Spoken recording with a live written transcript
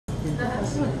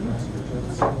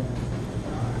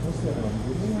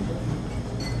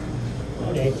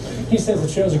Okay. He says it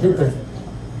shows a group of.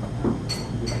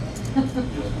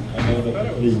 I know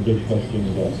that he's a big question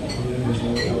about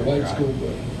White school,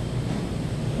 but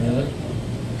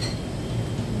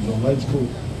no white school.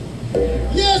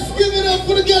 Yes, give it up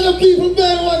for the Ghetto People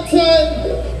Band one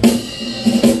time.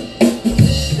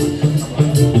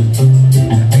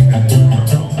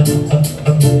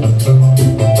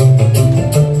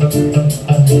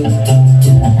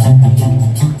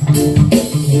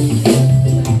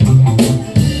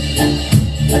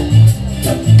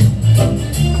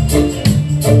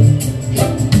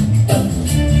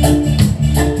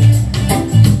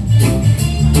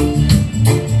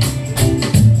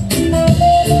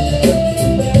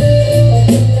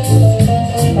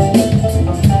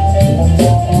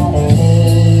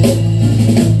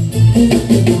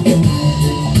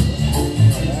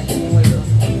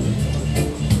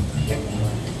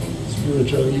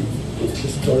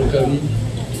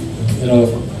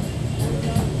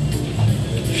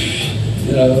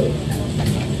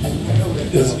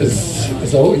 Historically,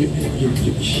 it's all you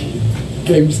can't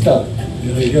even start.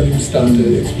 You can't even start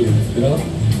to explain.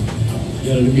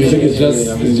 The music is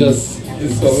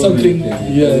it's something.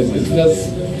 Yeah,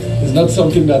 it's not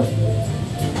something that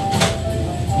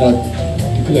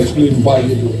you can explain why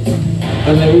you do it.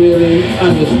 And I really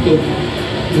understood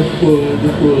the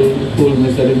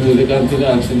fullness of the music until I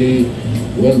actually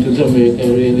went to Jamaica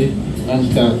really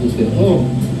and started to say, oh,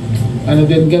 and I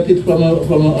didn't get it from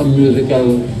a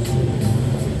musical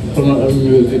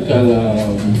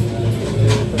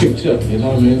picture, you know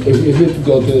what I mean? If you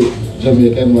go to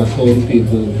Jamaica and watch how the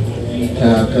people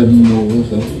talk and move and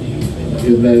stuff,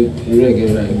 it's like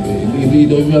reggae, right? You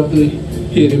don't even have to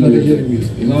hear the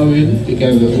music, you know what I mean? You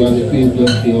can just watch people and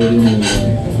see how they move.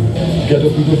 Ghetto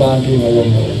People Band came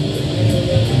along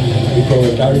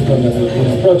because Gary done a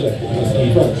project, a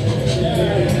custom project.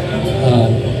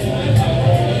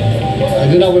 I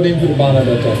didn't have a name for the band at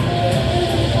that time.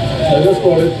 So I just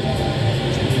called it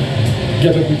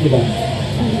Ghetto People Band,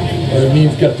 or it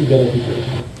means get together people.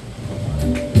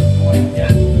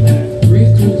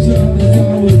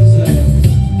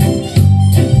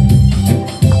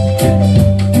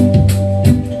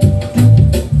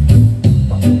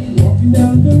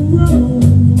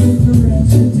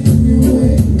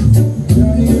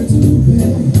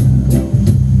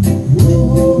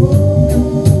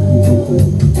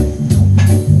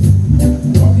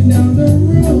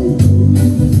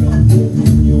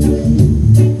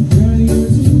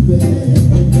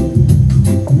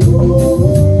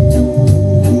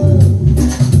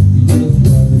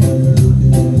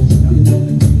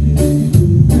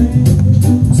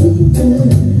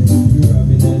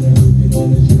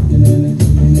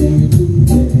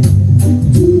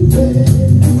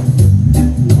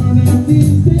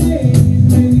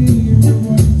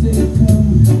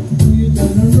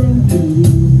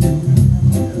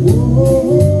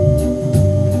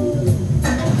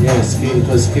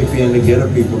 And the Ghetto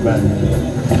People Band.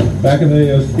 Back in the day,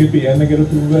 it was Skippy and the Ghetto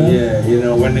People Band?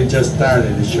 Yeah, when they just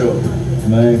started the show.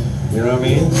 Nice. You know what I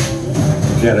mean?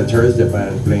 We had a Thursday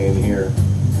band playing here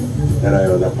that I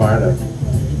was a part of.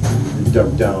 The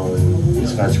Dub Down and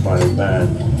Scotch Bonnet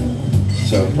Band.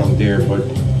 So from there, but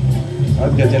I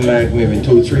was getting like maybe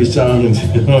 2-3 songs,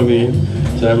 you know what I mean?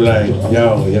 So I'm like,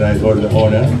 yo, I go to the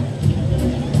owner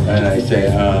and I say,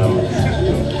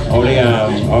 all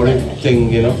the thing,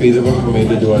 feasible for me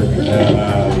to do a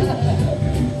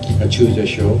Tuesday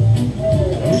show.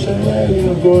 I'm saying,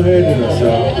 yeah, go ahead, so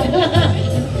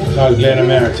called Glen A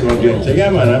Maximum again. Say, yeah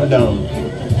man, I'm down.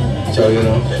 So,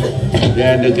 they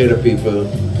had the Ghetto People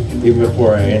even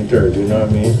before I entered, you know what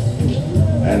I mean?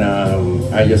 And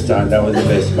I just thought that was the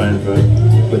best band for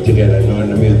put together,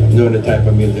 knowing the type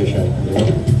of musician,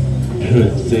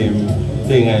 Same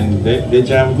thing, and they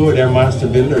jam good, they're master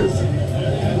builders.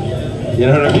 You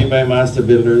know what I mean by master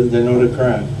builders? They know the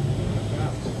craft.